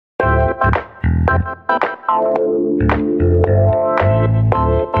Hello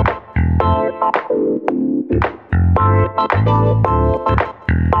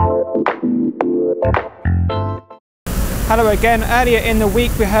again. Earlier in the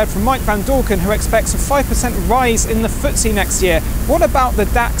week we heard from Mike van Dorken, who expects a 5% rise in the FTSE next year. What about the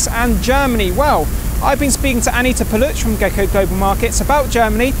DAX and Germany? Well, I've been speaking to Anita Paluch from Gekko Global Markets about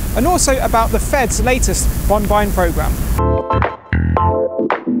Germany and also about the Fed's latest bond buying programme.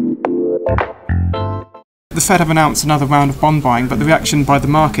 The Fed have announced another round of bond buying, but the reaction by the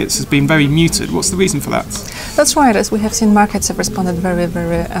markets has been very muted. What's the reason for that? That's right. As we have seen, markets have responded very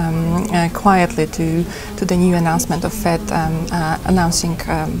quietly to the new announcement of Fed announcing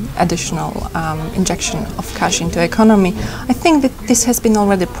additional injection of cash into the economy. I think that this has been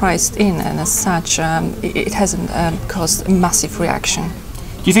already priced in, and as such, it hasn't caused a massive reaction.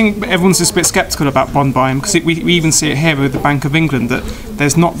 Do you think everyone's just a bit sceptical about bond buying? Because we even see it here with the Bank of England that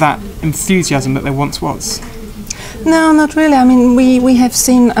there's not that enthusiasm that there once was. No, not really. I mean, we have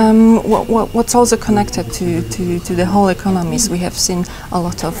seen what's also connected to the whole economies. We have seen a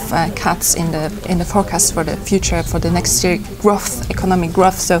lot of cuts in the forecast for the future, for the next year growth, economic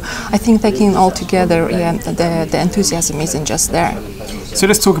growth. So I think taking it all together, yeah, the enthusiasm isn't just there. So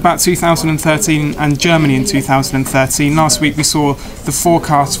let's talk about 2013 and Germany in 2013. Last week we saw the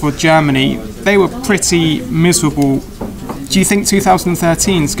forecast for Germany. They were pretty miserable. Do you think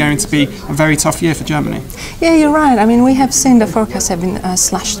 2013 is going to be a very tough year for Germany? Yeah, you're right. I mean, we have seen the forecasts have been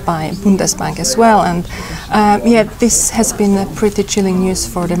slashed by Bundesbank as well, and yeah, this has been a pretty chilling news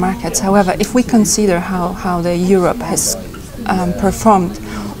for the markets. However, if we consider how the Europe has performed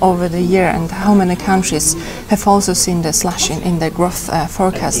over the year and how many countries have also seen the slash in the growth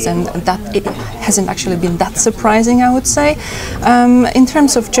forecasts, and that it hasn't actually been that surprising, I would say. In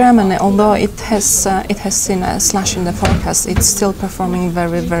terms of Germany, although it has seen a slash in the forecast, it's still performing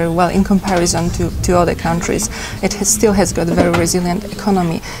very well in comparison to other countries. It still has got a very resilient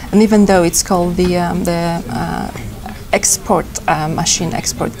economy, and even though it's called the export machine,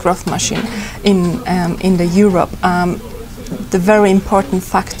 export growth machine in the Europe. The very important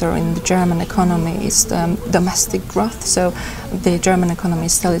factor in the German economy is the domestic growth. So the German economy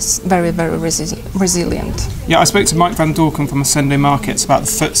still is very resilient. Yeah, I spoke to Mike van Dorken from Sunday Markets about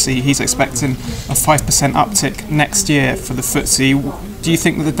the FTSE. He's expecting a 5% uptick next year for the FTSE. Do you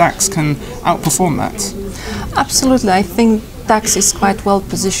think that the DAX can outperform that? Absolutely. I think DAX is quite well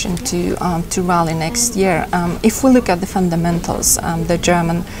positioned to rally next year. If we look at the fundamentals, the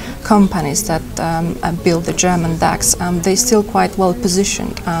German companies that build the German DAX, they're still quite well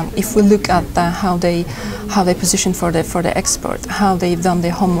positioned. If we look at how they position for the export, how they've done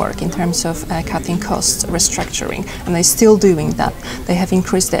their homework in terms of cutting costs, restructuring, and they're still doing that. They have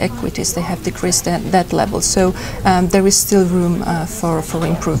increased the equities, they have decreased the debt level, so there is still room for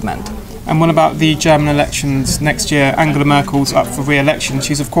improvement. And what about the German elections next year? Angela Merkel's up for re-election.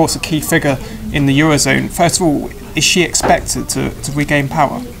 She's of course a key figure in the Eurozone. First of all, is she expected to regain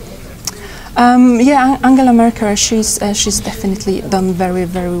power? Yeah, Angela Merkel, she's definitely done very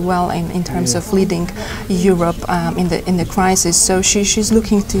well in terms of leading Europe in the crisis. So she's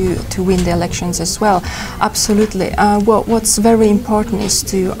looking to win the elections as well. Absolutely. What's very important is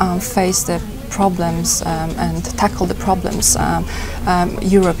to face the problems and tackle the problems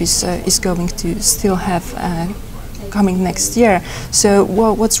Europe is going to still have coming next year. So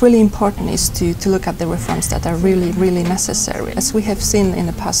what's really important is to look at the reforms that are really necessary. As we have seen in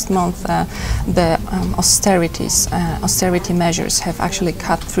the past month, the austerity measures have actually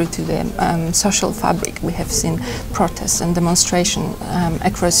cut through to the social fabric. We have seen protests and demonstration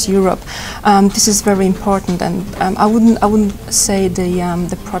across Europe. This is very important, and I wouldn't say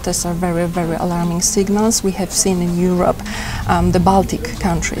the protests are very alarming signals. We have seen in Europe the Baltic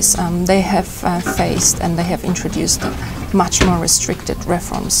countries. They have faced and they have introduced much more restricted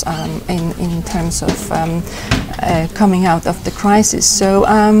reforms in terms of coming out of the crisis. So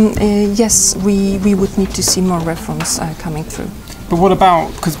yes, we would need to see more reforms coming through. But what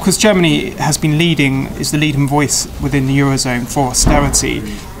about, because Germany has been is the leading voice within the Eurozone for austerity.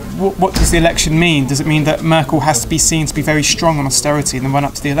 What does the election mean? Does it mean that Merkel has to be seen to be very strong on austerity in the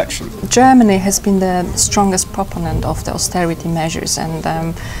run-up to the election? Germany has been the strongest proponent of the austerity measures,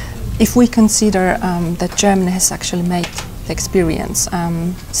 and if we consider that Germany has actually made the experience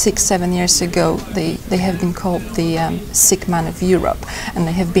 6-7 years ago, they have been called the sick man of Europe, and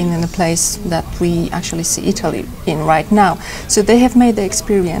they have been in a place that we actually see Italy in right now. So they have made the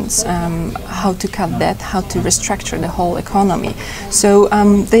experience how to cut debt, how to restructure the whole economy. So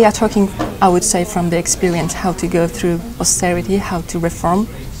they are talking, I would say, from the experience how to go through austerity, how to reform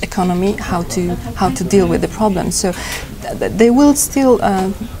economy, how to deal with the problems. So they will still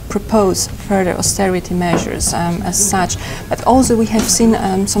propose further austerity measures as such, but also we have seen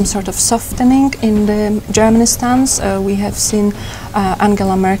some sort of softening in the German stance. We have seen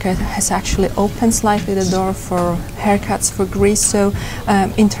Angela Merkel has actually opened slightly the door for haircuts for Greece. So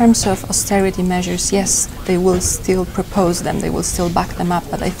in terms of austerity measures, yes, they will still propose them, they will still back them up,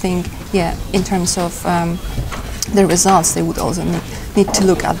 but I think, yeah, in terms of the results, they would also need to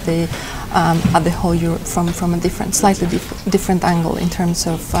look at the whole Europe from a slightly different angle in terms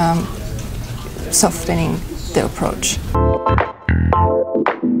of softening the approach.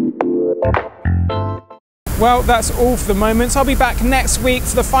 Well, that's all for the moment. I'll be back next week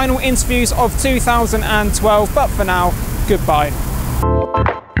for the final interviews of 2012, but for now, goodbye.